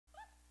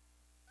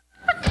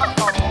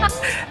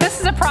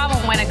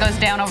problem when it goes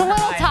down over It's a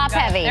little top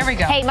heavy. There we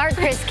go. Hey, Mark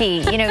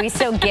Kriske, you know, he's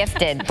so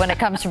gifted when it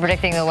comes to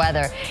predicting the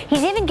weather.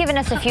 He's even given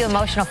us a few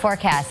emotional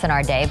forecasts in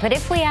our day, but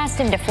if we asked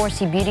him to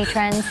foresee beauty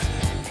trends,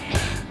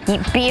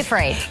 be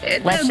afraid.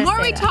 The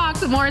more we talk,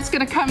 the more it's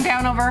going to come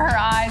down over her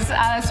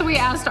eyes. So we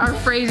asked our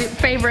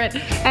favorite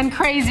and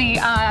crazy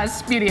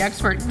beauty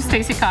expert,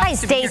 Stacy Cox. Hi,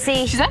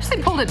 Stacy. She's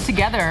actually pulled it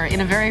together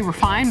in a very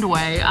refined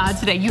way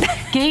today. You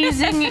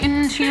gazing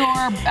into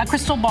your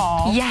crystal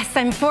ball. Yes,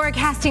 I'm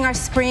forecasting our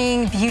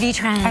spring beauty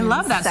trends. I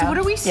love that. So what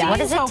are we seeing What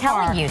is it so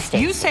telling far? you,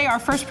 Stacy? You say our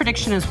first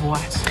prediction is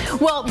what?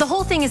 Well, the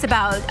whole thing is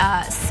about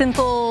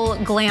simple,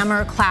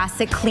 glamour,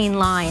 classic, clean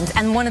lines.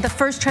 And one of the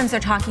first trends they're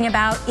talking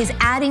about is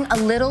adding a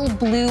little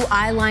blue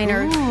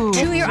eyeliner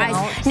to your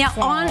eyes.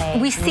 Now,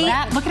 we see...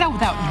 Look at how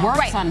that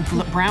works on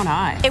brown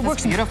eyes. It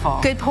works beautiful.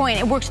 Good point.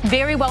 It works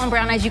very well in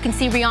brown eyes. You can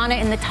see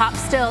Rihanna in the top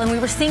still, and we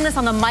were seeing this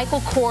on the Michael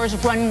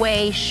Kors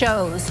runway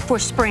shows for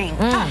spring.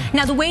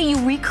 Now, the way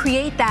you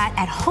recreate that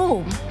at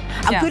home,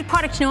 a good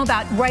product to know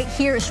about right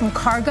here is from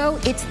Cargo.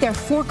 It's their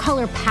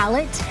 4-color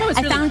palette. Oh,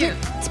 it's really cute.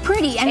 It's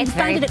pretty, and It's we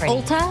found it at very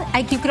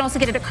Ulta. You can also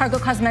get it at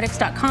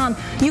cargocosmetics.com.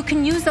 You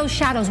can use those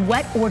shadows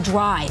wet or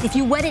dry. If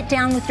you wet it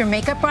down with your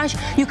makeup brush,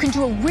 you can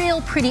do a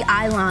real pretty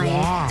eye line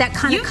that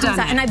kind of comes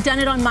out. And I've done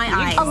it on my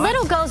eyes. A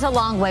little goes a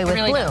long way with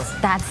blue.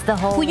 That's the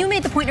whole... Well, you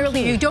made the point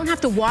earlier. You don't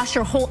have to wash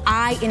your whole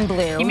eye in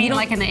blue. You mean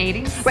like in the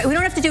 80s? Right. We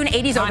don't have to do an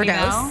 80s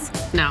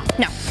overdose. No.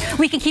 No.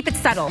 We can keep it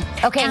subtle.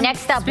 Okay,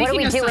 next up, what do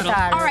we do with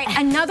our... All right,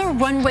 another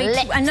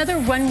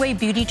runway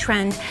beauty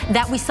trend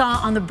that we saw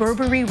on the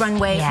Burberry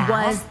runway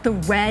was the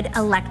red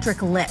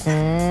electric lip.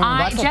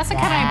 Jessica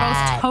and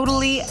I both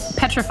totally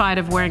petrified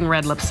of wearing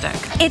red lipstick.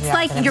 It's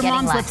like your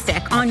mom's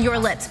lipstick on your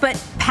lips.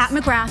 But Pat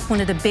McGrath,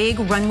 one of the big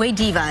runway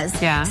divas,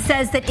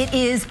 says that it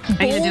is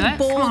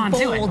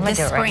bold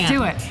this spring.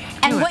 Do it.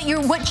 And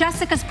what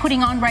Jessica's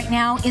putting on right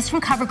now is from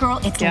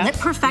CoverGirl. It's Lip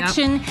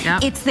Perfection.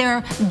 It's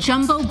their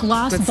jumbo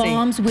gloss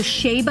balms with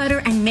shea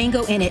butter and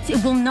mango in it.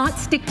 It will not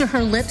stick to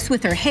her lips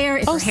with her hair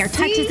if her hair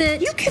touches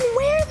it. You can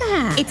wear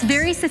that. It's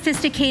very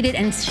sophisticated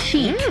and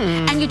chic.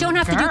 And you don't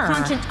have to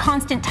do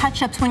constant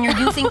touch-ups when you're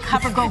using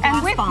CoverGirl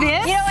gloss with balms.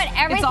 this, you know what?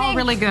 Everything it's all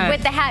really good.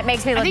 with the hat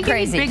makes me look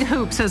crazy. Big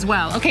hoops as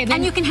well. Okay, then,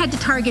 and you can head to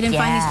Target and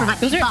find these for like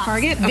those are at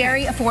Target?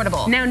 Very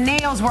affordable. Now,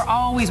 nails, we're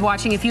always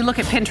watching. If you look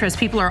at Pinterest,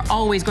 people are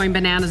always going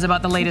bananas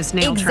about the latest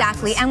nail trends.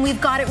 Exactly, and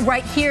we've got it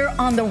right here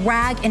on the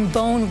Rag and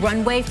Bone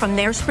runway from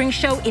their spring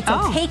show. It's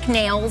opaque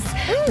nails.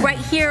 Right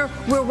here,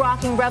 we're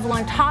rocking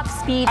Revlon Top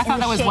Speed. I thought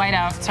that was white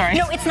out. Sorry.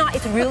 No, it's not.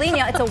 It's really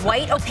nail. It's a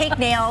white opaque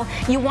nail.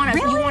 You want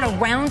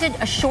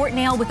a short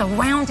nail with a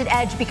rounded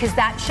edge because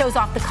that shows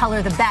off the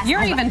color the best.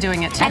 You're even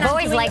doing it too. I've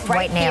always liked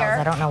white nails.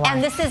 I don't know why.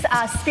 And this is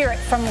Spirit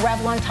from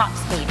Revlon Top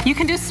Speed. You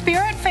can do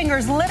spirit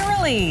fingers,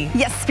 literally.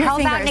 Yes, spirit How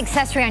fingers. about an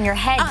accessory on your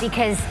head?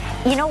 Because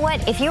you know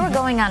what? If you were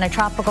going on a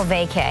tropical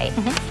vacay,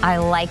 I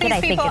like it.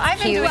 I think it's I've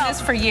been cute. doing this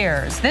for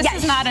years. This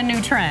is not a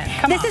new trend.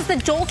 This is the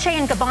Dolce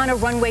 &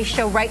 Gabbana runway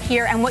show right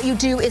here, and what you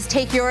do is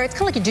take your, it's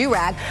kind of like a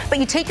do-rag, but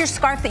you take your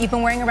scarf that you've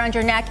been wearing around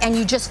your neck and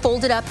you just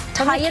fold it up,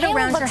 tie it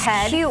around your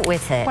head. Cute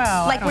with it.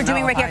 Well, like we're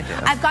doing right here.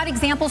 I've got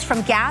examples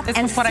from Gap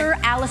and Sir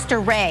Alistair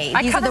Ray.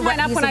 I cover mine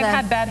up when I've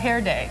had bad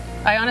hair day.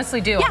 I honestly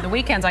do. On the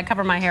weekends, I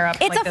cover my hair up.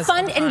 It's like a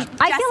fun, and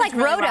I feel like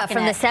Rhoda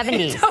from the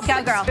 70s.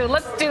 Cowgirl.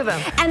 Let's do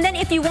them. And then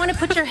if you want to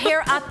put your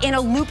hair up in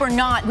a loop or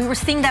not, we were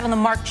seeing that on the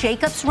Marc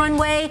Jacobs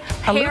runway.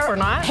 A loop or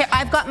not?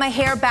 I've got my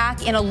hair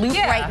back in a loop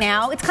right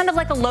now. It's kind of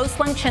like a low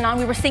slung chignon.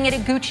 We were seeing it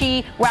at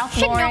Gucci, Ralph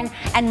Lauren,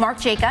 and Marc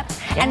Jacobs.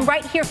 And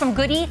right here from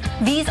Goody,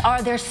 these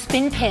are their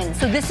spin pins.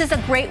 So this is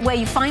a great way.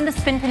 You find the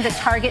spin pins at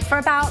Target for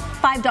about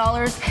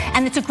 $5,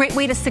 and it's a great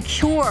way to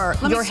secure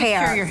your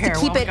hair to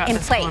keep it in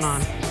place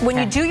when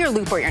you do your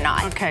loop or you're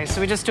not. Okay,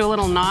 so we just do a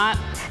little knot.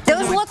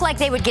 Those look like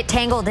they would get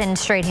tangled in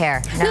straight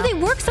hair. No, they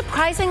work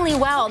surprisingly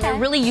well. They're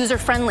really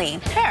user-friendly.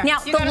 Now,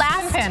 the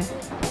last...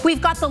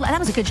 We've got that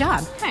was a good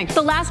job. Thanks.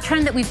 The last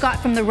trend that we've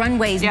got from the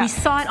runways, we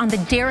saw it on the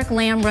Derek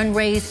Lam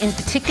runways in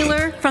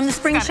particular from the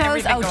spring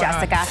shows. Oh,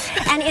 Jessica.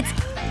 And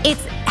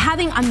it's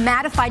having a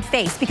mattified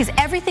face because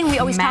everything we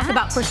always talk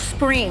about for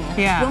spring.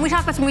 When we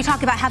talk about spring, we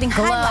talk about having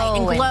highlight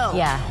and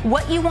glow.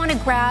 What you want to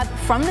grab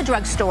from the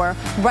drugstore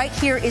right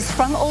here is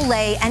from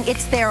Olay, and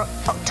it's their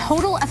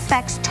Total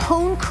Effects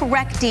Tone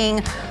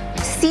Correcting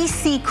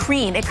CC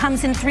cream. It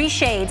comes in 3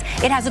 shades.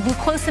 It has a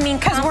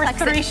glucosamine complex.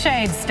 Because we're 3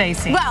 shades,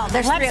 Stacy. Well,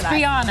 there's 3 of us. Let's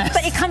be honest.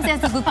 But it comes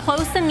as a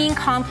glucosamine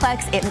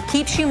complex. It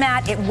keeps you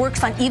matte. It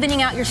works on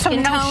evening out your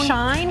skin tone. No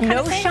shine?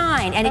 No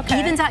shine. And it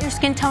evens out your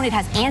skin tone. It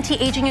has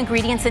anti-aging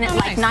ingredients in it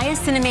like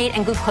niacinamide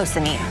and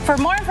glucosamine. For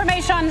more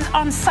information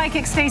on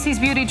Psychic Stacy's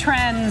beauty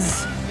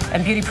trends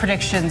and beauty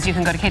predictions, you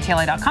can go to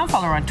KTLA.com.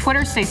 Follow her on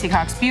Twitter, Stacy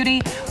Cox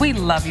Beauty. We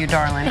love you,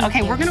 darling.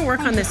 Okay, we're going to work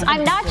on this.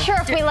 I'm not sure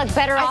if we look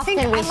better off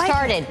than we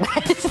started.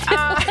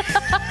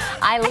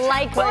 I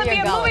like where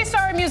you're going. A movie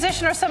star, a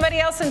musician, or somebody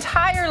else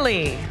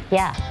entirely.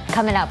 Yeah,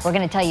 coming up, we're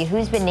going to tell you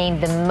who's been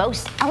named the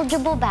most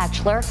eligible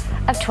bachelor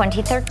of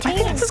 2013. I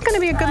think this is going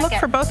to be a good look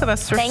for both of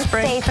us. Thanks,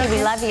 Stacey.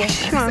 We love you.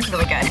 This is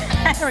really good.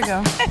 There we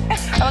go.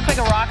 I look like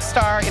a rock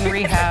star in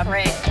rehab.